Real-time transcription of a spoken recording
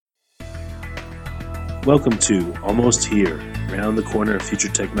Welcome to Almost Here, Round the Corner Future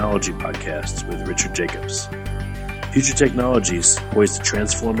Technology Podcasts with Richard Jacobs. Future technologies poised to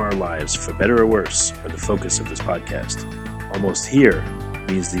transform our lives for better or worse are the focus of this podcast. Almost here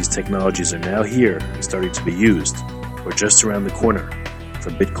means these technologies are now here and starting to be used, or just around the corner,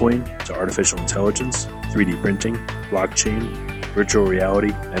 from Bitcoin to artificial intelligence, 3D printing, blockchain, virtual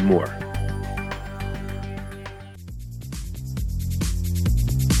reality, and more.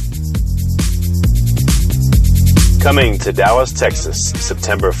 Coming to Dallas, Texas,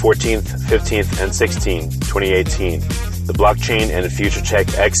 September 14th, 15th, and 16th, 2018, the Blockchain and Future Tech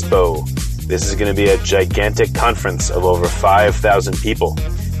Expo. This is going to be a gigantic conference of over 5,000 people.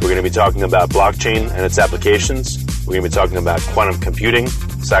 We're going to be talking about blockchain and its applications. We're going to be talking about quantum computing,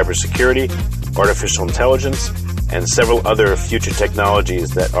 cybersecurity, artificial intelligence, and several other future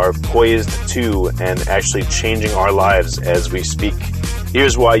technologies that are poised to and actually changing our lives as we speak.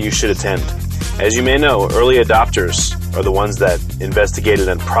 Here's why you should attend. As you may know, early adopters are the ones that investigated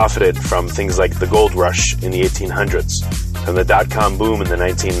and profited from things like the gold rush in the 1800s, from the dot-com boom in the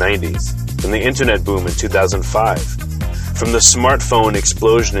 1990s, from the internet boom in 2005, from the smartphone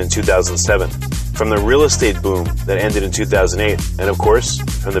explosion in 2007, from the real estate boom that ended in 2008, and of course,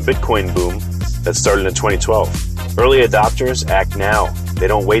 from the Bitcoin boom that started in 2012. Early adopters act now. They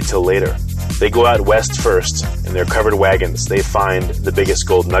don't wait till later. They go out west first. In their covered wagons, they find the biggest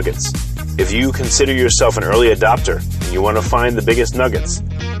gold nuggets. If you consider yourself an early adopter and you want to find the biggest nuggets,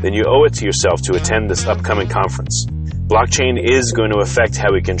 then you owe it to yourself to attend this upcoming conference. Blockchain is going to affect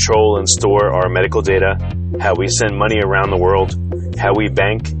how we control and store our medical data, how we send money around the world, how we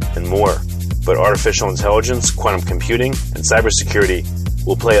bank, and more. But artificial intelligence, quantum computing, and cybersecurity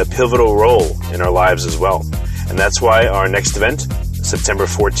will play a pivotal role in our lives as well. And that's why our next event, September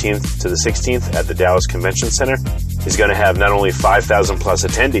 14th to the 16th at the Dallas Convention Center, is going to have not only 5,000 plus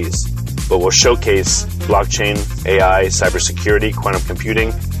attendees, but will showcase blockchain, AI, cybersecurity, quantum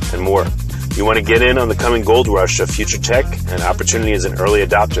computing, and more. You want to get in on the coming gold rush of future tech and opportunity as an early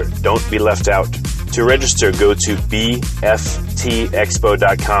adopter. Don't be left out. To register, go to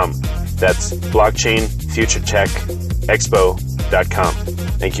bftexpo.com. That's blockchainfuturetechexpo.com.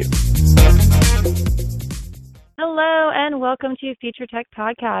 Thank you. Hello and welcome to Future Tech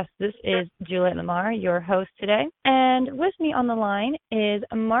Podcast. This is Juliet Lamar, your host today. And with me on the line is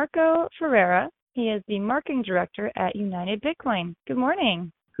Marco Ferreira. He is the marketing director at United Bitcoin. Good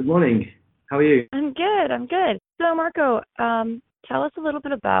morning. Good morning. How are you? I'm good. So Marco, tell us a little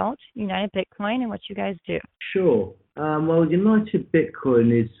bit about United Bitcoin and what you guys do. Sure. Well, United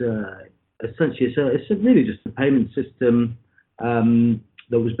Bitcoin is essentially it's really just a payment system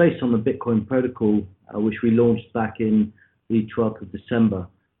that was based on the Bitcoin protocol, which we launched back in the 12th of December,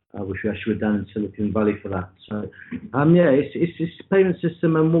 which we actually were down in Silicon Valley for that. So, it's a payment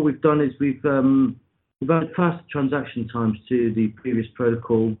system, and what we've done is we've added faster transaction times to the previous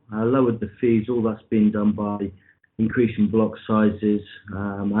protocol, lowered the fees. All that's been done by increasing block sizes,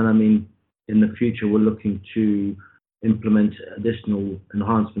 and in the future we're looking to implement additional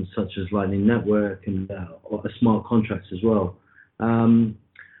enhancements such as Lightning Network and smart contracts as well.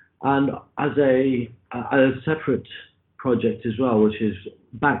 And as a separate project as well, which is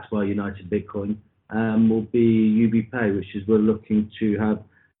backed by United Bitcoin, will be UBPay, which is we're looking to have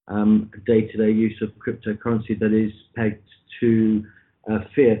day-to-day use of cryptocurrency that is pegged to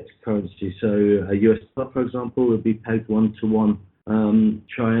fiat currency. So a US dollar, for example, will be pegged one-to-one.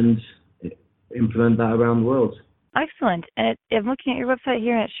 Try and implement that around the world. Excellent. And I'm looking at your website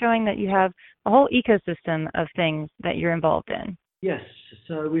here, and it's showing that you have a whole ecosystem of things that you're involved in. Yes,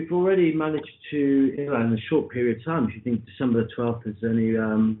 so we've already managed to, in a short period of time, if you think December the 12th is only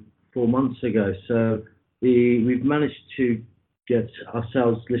 4 months ago, so we've managed to get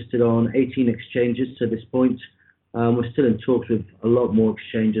ourselves listed on 18 exchanges to this point. We're still in talks with a lot more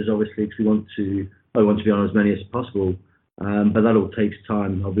exchanges, obviously, because we want to be on as many as possible, but that all takes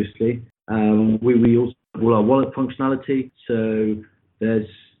time, obviously. We also have all our wallet functionality, so there's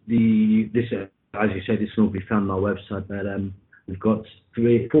this, as you said, this can all be found on our website, but we've got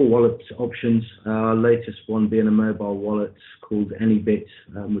 4 wallet options. Our latest one being a mobile wallet called AnyBit,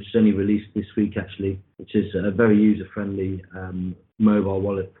 which is only released this week actually, which is a very user-friendly mobile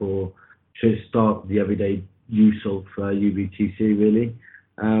wallet to start the everyday use of UBTC really.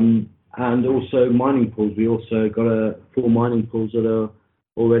 And also mining pools. We also got 4 mining pools that are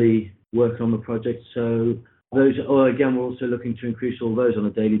already working on the project. So those, again, we're also looking to increase all those on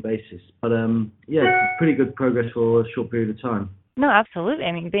a daily basis. But it's pretty good progress for a short period of time. No, absolutely.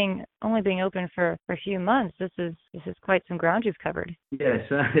 I mean, being open for a few months, this is quite some ground you've covered. Yes,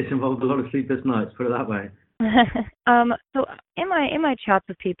 it's involved a lot of sleepless nights, put it that way. So in my chats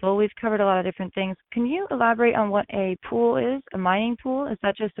with people, we've covered a lot of different things. Can you elaborate on what a pool is, a mining pool? Is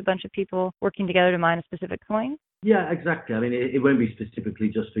that just a bunch of people working together to mine a specific coin? Yeah, exactly. I mean, it won't be specifically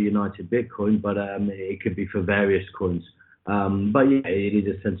just for United Bitcoin, but it could be for various coins. But yeah, it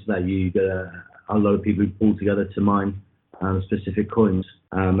is a sense that you get a lot of people who pull together to mine specific coins.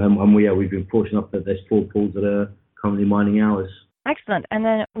 And we've been fortunate enough that there's 4 pools that are currently mining ours. Excellent. And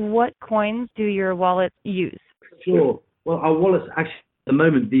then what coins do your wallets use? Sure. Well, our wallets actually at the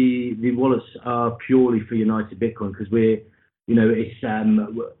moment the wallets are purely for United Bitcoin because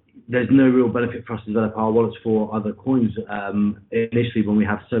there's no real benefit for us to develop our wallets for other coins initially when we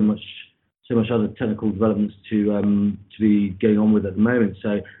have so much other technical developments to be getting on with at the moment.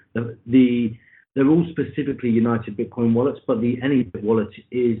 So they're all specifically United Bitcoin wallets, but the AnyBit wallet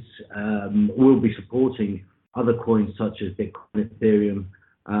will be supporting other coins such as Bitcoin, Ethereum,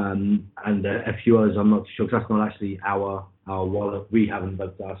 and a few others. I'm not sure because that's not actually our wallet. We haven't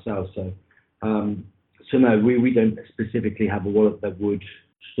developed it ourselves. So no, we don't specifically have a wallet that would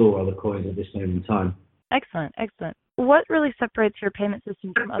store other coins at this moment in time. Excellent, excellent. What really separates your payment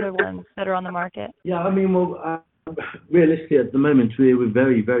system from other ones that are on the market? Yeah, I mean, well, realistically, at the moment, we're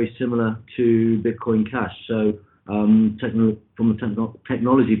very, very similar to Bitcoin Cash. So from a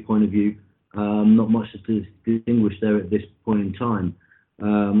technology point of view, not much to distinguish there at this point in time.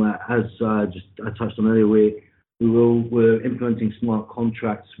 As I touched on earlier, we're implementing smart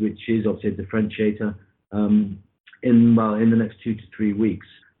contracts, which is obviously a differentiator in the next 2 to 3 weeks.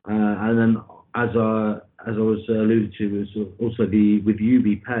 And then as I was alluded to, is also with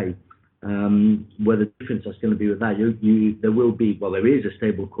UBPay, where the difference that's going to be with that, there is a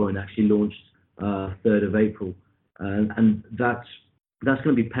stable coin actually launched 3rd of April, and that's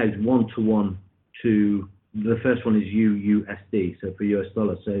going to be pegged 1-to-1 to the first one is UUSD, so for US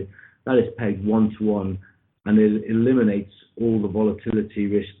dollar. So that is pegged 1-to-1, and it eliminates all the volatility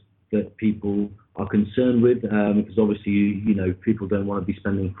risk that people are concerned with, because obviously people don't want to be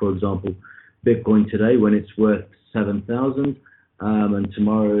spending, for example, Bitcoin today when it's worth 7,000, and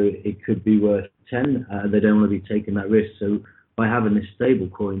tomorrow it could be worth 10. They don't want to be taking that risk. So by having this stable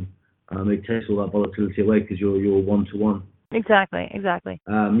coin, it takes all that volatility away because you're 1-to-1. Exactly.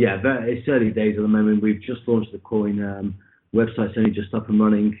 It's early days at the moment. We've just launched the coin. Website's only just up and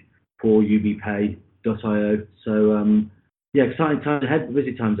running for ubpay.io. So exciting times ahead,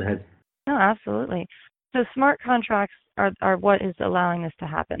 busy times ahead. No, absolutely. So smart contracts are what is allowing this to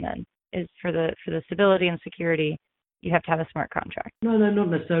happen then, is for the stability and security, you have to have a smart contract. No, not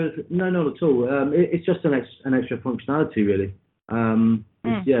necessarily. No, not at all. It's just an extra functionality, really. And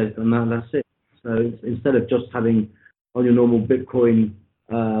that's it. So instead of just having on your normal Bitcoin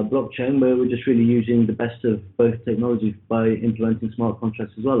blockchain, we're just really using the best of both technologies by implementing smart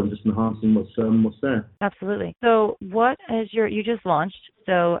contracts as well and just enhancing what's there. Absolutely. So what is you just launched,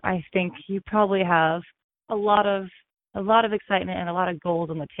 so I think you probably have a lot of excitement and a lot of goals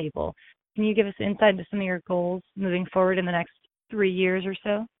on the table. Can you give us insight into some of your goals moving forward in the next 3 years or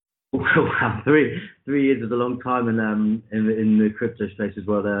so? Wow, 3 years is a long time in the crypto space as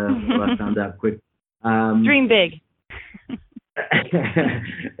well. I found out quick. Dream big.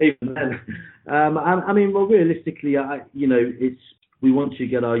 Even then, I mean, well, realistically, we want to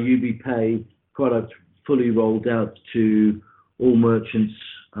get our UBPay product fully rolled out to all merchants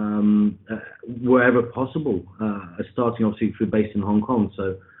wherever possible. Starting obviously based in Hong Kong,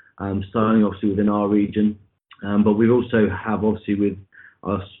 so starting obviously within our region, but we also have obviously with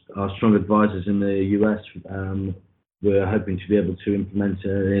our strong advisors in the US. We're hoping to be able to implement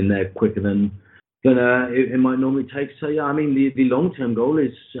in there quicker than it might normally take. So yeah, I mean the long-term goal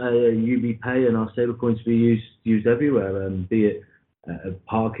is UBPay and our stablecoins to be used everywhere, be it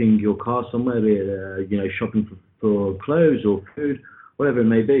parking your car somewhere, be it shopping for clothes or food, whatever it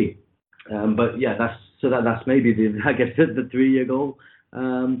may be. But yeah, that's maybe the 3-year goal.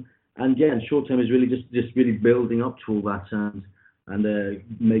 And yeah, short term is really just really building up to all that and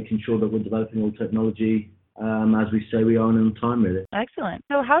making sure that we're developing all technology as we say we are on time, really. Excellent.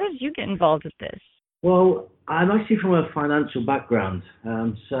 So how did you get involved with this? Well, I'm actually from a financial background.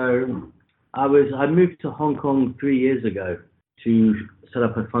 So I moved to Hong Kong 3 years ago to set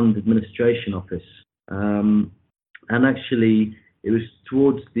up a fund administration office. And actually, it was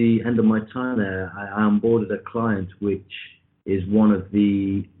towards the end of my time there, I onboarded a client which is one of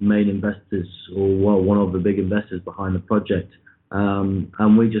the main investors, or one of the big investors behind the project.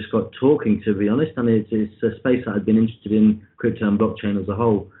 And we just got talking, to be honest, and it's a space that I'd been interested in, crypto and blockchain as a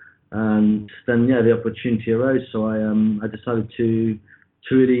whole. And then, the opportunity arose, so I decided to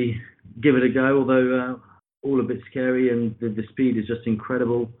really give it a go, although all a bit scary, and the speed is just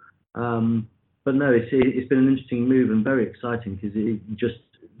incredible. but no, it's been an interesting move and very exciting because it just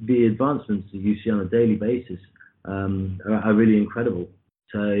the advancements that you see on a daily basis are really incredible.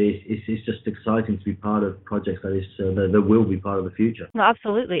 So it's just exciting to be part of projects like this that will be part of the future. No,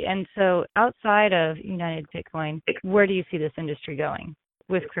 absolutely. And so outside of United Bitcoin, where do you see this industry going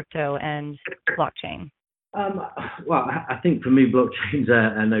with crypto and blockchain? Well, I think for me, blockchain's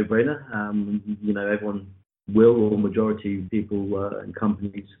a no-brainer. Everyone will, or majority of people and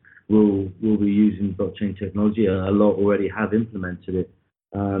companies will be using blockchain technology. A lot already have implemented it.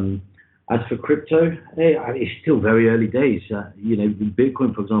 As for crypto, it's still very early days.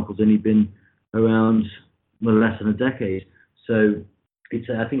 Bitcoin, for example, has only been around less than a decade. So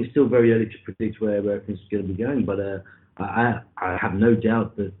I think it's still very early to predict where things are going to be going. But I have no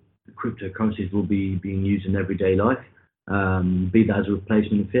doubt that cryptocurrencies will be being used in everyday life. Be that as a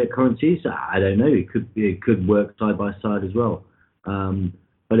replacement of fiat currencies, I don't know. It could work side by side as well.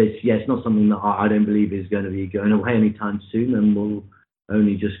 But it's not something that I don't believe is going to be going away anytime soon, and will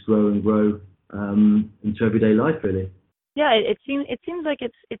only just grow and grow into everyday life, really. Yeah, it seems like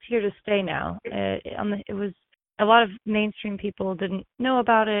it's here to stay now. It was a lot of mainstream people didn't know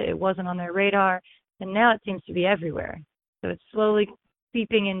about it. It wasn't on their radar, and now it seems to be everywhere. So it's slowly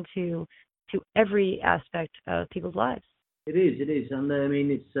seeping into every aspect of people's lives. It is, and I mean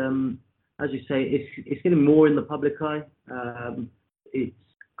it's as you say, it's getting more in the public eye. It's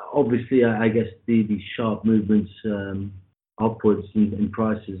obviously, I guess, the sharp movements upwards in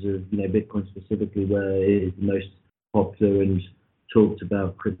prices of Bitcoin specifically, where it is the most popular and talked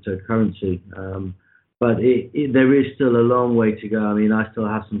about cryptocurrency. But there is still a long way to go. I mean, I still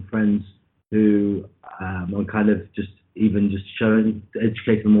have some friends who I'm kind of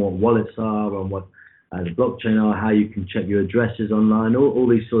educating them on what wallets are, on what the blockchain are, how you can check your addresses online, all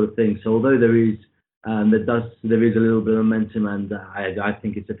these sort of things. So although there is a little bit of momentum, and I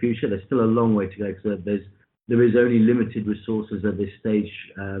think it's the future, there's still a long way to go, because there is only limited resources at this stage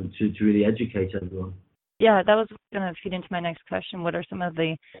to really educate everyone. Yeah, that was going to feed into my next question. What are some of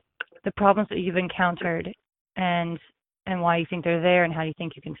the problems that you've encountered, and why you think they're there, and how you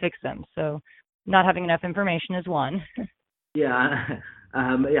think you can fix them? So not having enough information is one. Yeah,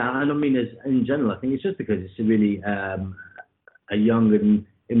 and I mean, in general, I think it's just because it's really a young and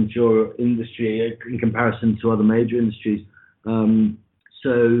immature industry in comparison to other major industries.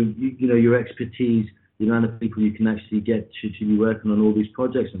 So your expertise, the amount of people you can actually get to be working on all these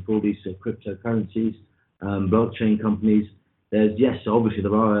projects and for all these cryptocurrencies, blockchain companies. Obviously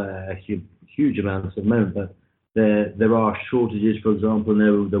there are a huge amounts at the moment, but there are shortages, for example,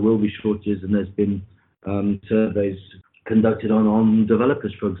 and there will be shortages, and there's been surveys conducted on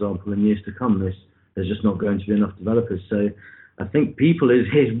developers, for example, in years to come. There's just not going to be enough developers. So I think people is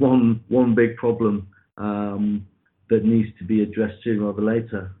one big problem that needs to be addressed sooner or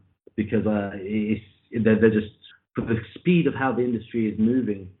later, because they're just, for the speed of how the industry is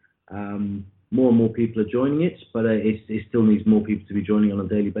moving, more and more people are joining it, but it still needs more people to be joining on a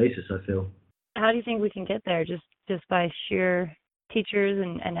daily basis, I feel. How do you think we can get there? Just by sheer teachers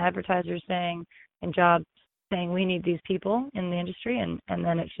and advertisers saying, and jobs saying, we need these people in the industry, and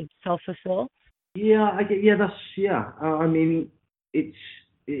then it should self-fulfill? I mean,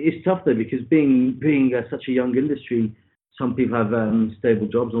 it's tough though, because being such a young industry, some people have stable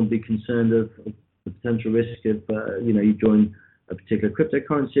jobs and be concerned of the potential risk of you join a particular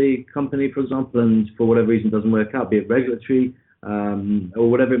cryptocurrency company, for example, and for whatever reason it doesn't work out, be it regulatory or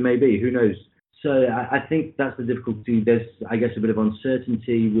whatever it may be. Who knows? So I think that's the difficulty. There's, I guess, a bit of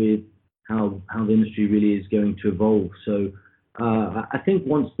uncertainty with how the industry really is going to evolve. So I think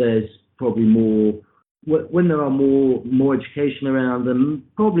once there's probably more, when there are more education around, and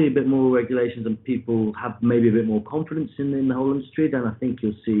probably a bit more regulations, and people have maybe a bit more confidence in the whole industry, then I think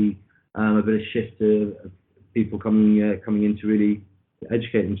you'll see a bit of shift of people coming in to really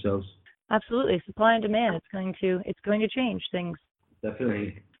educate themselves. Absolutely, supply and demand. It's going to change things.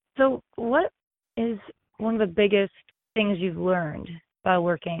 Definitely. So, what is one of the biggest things you've learned by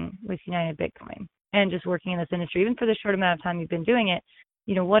working with United Bitcoin and just working in this industry, even for the short amount of time you've been doing it?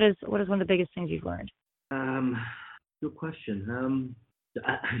 What is one of the biggest things you've learned? Good question.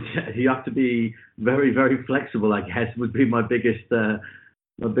 You have to be very, very flexible, I guess, would be my biggest comment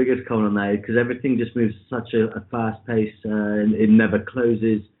on that, because everything just moves such a fast pace, and it never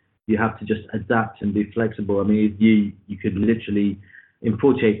closes. You have to just adapt and be flexible. I mean, you could literally, in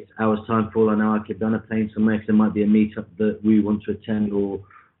 48 hours time, for all I know, I could be on a plane somewhere, because there might be a meetup that we want to attend, or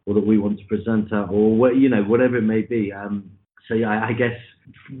that we want to present at, or whatever it may be. So yeah, I guess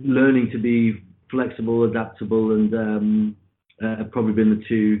learning to be flexible, adaptable, and have probably been the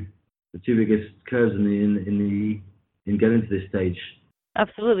two biggest curves in getting to this stage.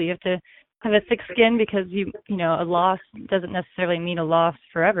 Absolutely, you have to have a thick skin because a loss doesn't necessarily mean a loss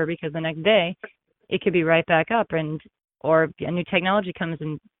forever, because the next day it could be right back up, or a new technology comes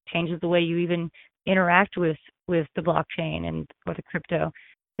and changes the way you even interact with the blockchain and or the crypto.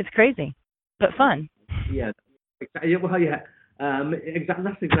 It's crazy, but fun. Yeah. Well, yeah. Exactly.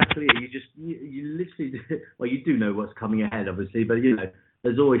 That's exactly it. You literally, well, you do know what's coming ahead, obviously, but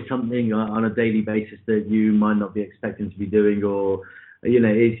there's always something on a daily basis that you might not be expecting to be doing, or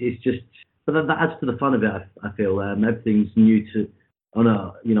it's just. But that adds to the fun of it. I feel everything's new on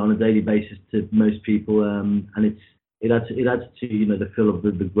a daily basis to most people, and it adds to the feel of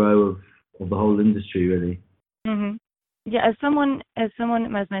the grow of the whole industry, really. Mhm. Yeah, as someone as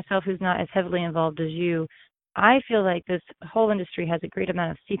myself who's not as heavily involved as you, I feel like this whole industry has a great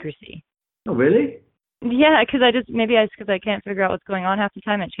amount of secrecy. Oh, really? Yeah, because because I can't figure out what's going on half the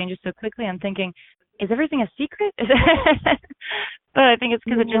time. It changes so quickly. I'm thinking, is everything a secret? But I think it's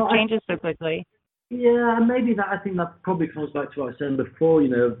because it just changes so quickly. Yeah, and maybe I think that probably comes back to what I was saying before,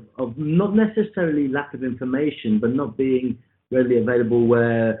 of not necessarily lack of information, but not being readily available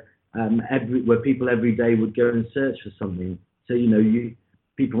where people every day would go and search for something. So,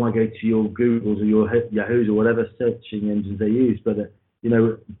 people might go to your Googles or your Yahoos or whatever searching engines they use, but,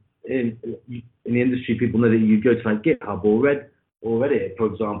 in the industry, people know that you go to like GitHub or Reddit, for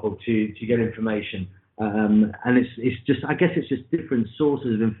example, to get information. And it's just, I guess it's just different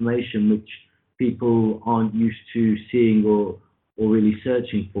sources of information which people aren't used to seeing or really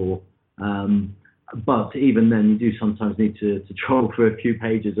searching for. But even then, you do sometimes need to troll through a few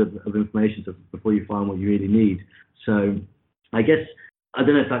pages of information before you find what you really need. So I guess, I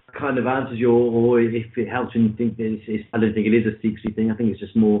don't know if that kind of answers or if it helps when you think I don't think it is a secrecy thing. I think it's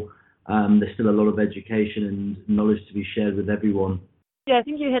just more, there's still a lot of education and knowledge to be shared with everyone. Yeah, I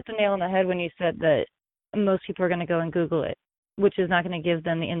think you hit the nail on the head when you said that most people are going to go and Google it, which is not going to give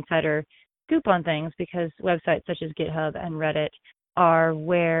them the insider scoop on things, because websites such as GitHub and Reddit are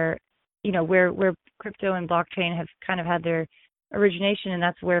where crypto and blockchain have kind of had their origination, and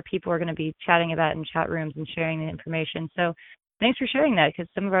that's where people are going to be chatting about in chat rooms and sharing the information. So thanks for sharing that, because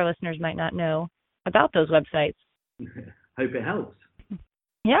some of our listeners might not know about those websites. Hope it helps.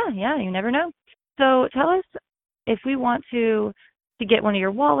 Yeah, you never know. So tell us, if we want to get one of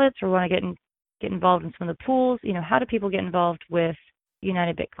your wallets or want to get involved in some of the pools, how do people get involved with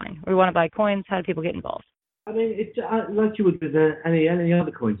United Bitcoin? Or we want to buy coins, how do people get involved? I mean, it's like you would with any other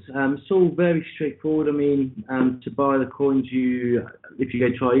coins. It's all very straightforward. I mean, to buy the coins, if you go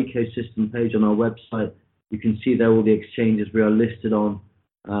to our ecosystem page on our website, you can see there all the exchanges we are listed on,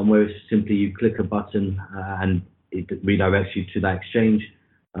 where it's simply you click a button and it redirects you to that exchange.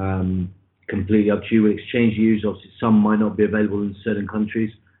 Completely up to you what exchange you use. Obviously, some might not be available in certain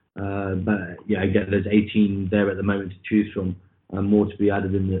countries, but yeah, again, there's 18 there at the moment to choose from, more to be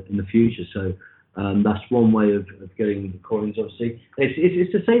added in the future. So that's one way of getting the coins. Obviously,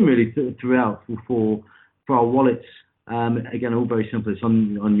 it's the same really throughout for our wallets. Again, all very simple. It's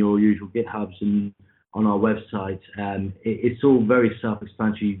on your usual GitHubs and on our website. It's all very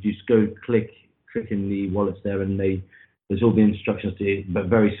self-explanatory. You just go click in the wallets there, and there's all the instructions to it, but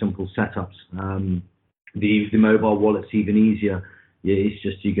very simple setups. The mobile wallet's even easier. Yeah, it's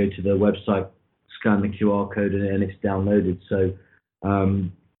just you go to the website, scan the QR code, and it's downloaded. So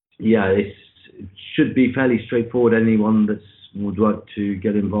it should be fairly straightforward. Anyone that would like to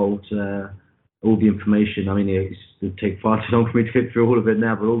get involved, all the information. I mean, it would take far too long for me to get through all of it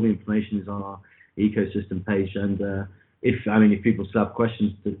now, but all the information is on our ecosystem page. And if people still have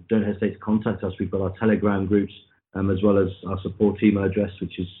questions, don't hesitate to contact us. We've got our Telegram groups, as well as our support email address,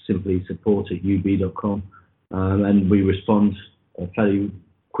 which is simply support@ub.com, and we respond fairly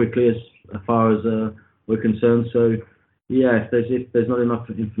quickly as far as we're concerned. So yeah, if there's not enough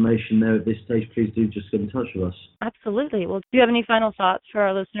information there at this stage, please do just get in touch with us. Absolutely. Well, do you have any final thoughts for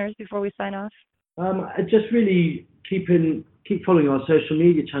our listeners before we sign off? Just really keep following our social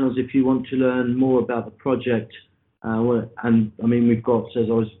media channels if you want to learn more about the project. And I mean, we've got, as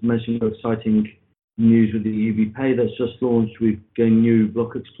I was mentioning, exciting news with the UB Pay that's just launched. We've got new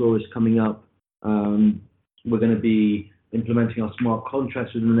block explorers coming up. We're going to be implementing our smart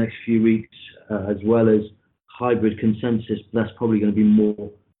contracts within the next few weeks, as well as hybrid consensus. But that's probably going to be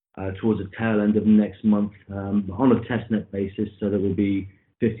more towards the tail end of next month, on a testnet basis, so that will be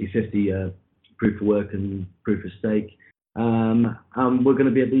 50-50 proof of work and proof of stake. And we're going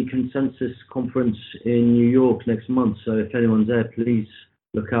to be at the Consensus Conference in New York next month. So if anyone's there, please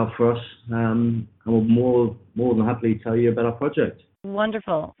look out for us. And we'll more than happily tell you about our project.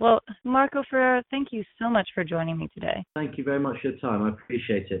 Wonderful. Well, Marco Ferreira, thank you so much for joining me today. Thank you very much for your time. I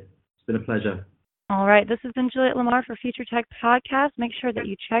appreciate it. It's been a pleasure. All right, this has been Juliet Lamar for Future Tech Podcast. Make sure that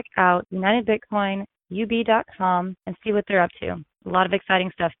you check out UnitedBitcoin.ub.com and see what they're up to. A lot of exciting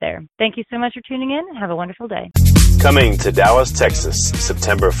stuff there. Thank you so much for tuning in. Have a wonderful day. Coming to Dallas, Texas,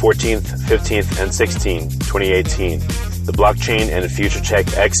 September 14th, 15th, and 16th, 2018, the Blockchain and Future Tech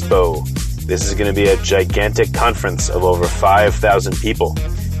Expo. This is going to be a gigantic conference of over 5,000 people.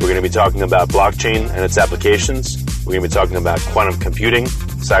 We're going to be talking about blockchain and its applications. We're going to be talking about quantum computing,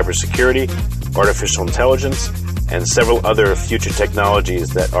 cybersecurity, artificial intelligence, and several other future technologies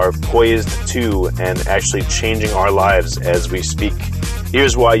that are poised to and actually changing our lives as we speak.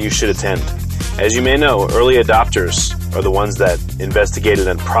 Here's why you should attend. As you may know, early adopters are the ones that investigated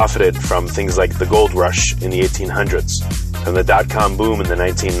and profited from things like the gold rush in the 1800s, from the dot-com boom in the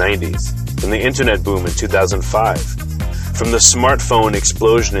 1990s, from the internet boom in 2005, from the smartphone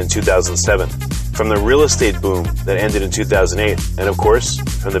explosion in 2007, from the real estate boom that ended in 2008, and of course,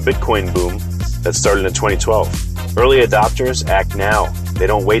 from the Bitcoin boom that started in 2012. Early adopters act now. They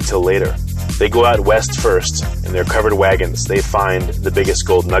don't wait till later. They go out west first. In their covered wagons, they find the biggest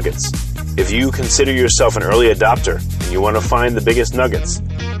gold nuggets. If you consider yourself an early adopter and you want to find the biggest nuggets,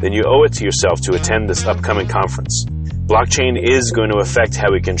 then you owe it to yourself to attend this upcoming conference. Blockchain is going to affect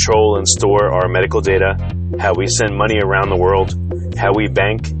how we control and store our medical data, how we send money around the world, how we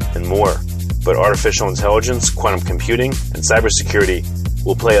bank, and more. But artificial intelligence, quantum computing, and cybersecurity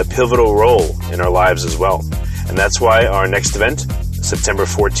will play a pivotal role in our lives as well. And that's why our next event, September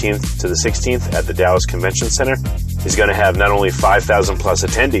 14th to the 16th at the Dallas Convention Center, is going to have not only 5,000 plus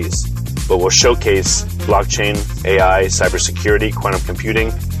attendees, but will showcase blockchain, AI, cybersecurity, quantum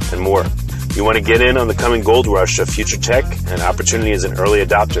computing, and more. You want to get in on the coming gold rush of future tech and opportunity as an early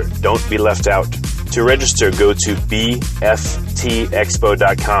adopter. Don't be left out. To register, go to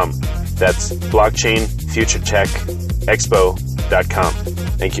bftexpo.com. That's blockchainfuturetechexpo.com.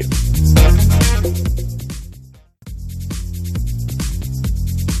 Thank you.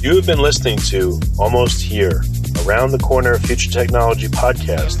 You have been listening to Almost Here, Around the Corner Future Technology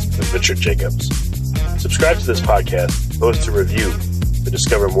Podcast with Richard Jacobs. Subscribe to this podcast, post a review to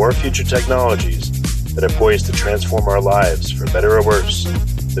discover more future technologies that are poised to transform our lives for better or worse,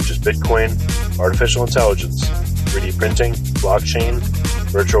 such as Bitcoin, artificial intelligence, 3D printing, blockchain,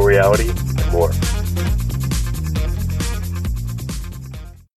 virtual reality, and more.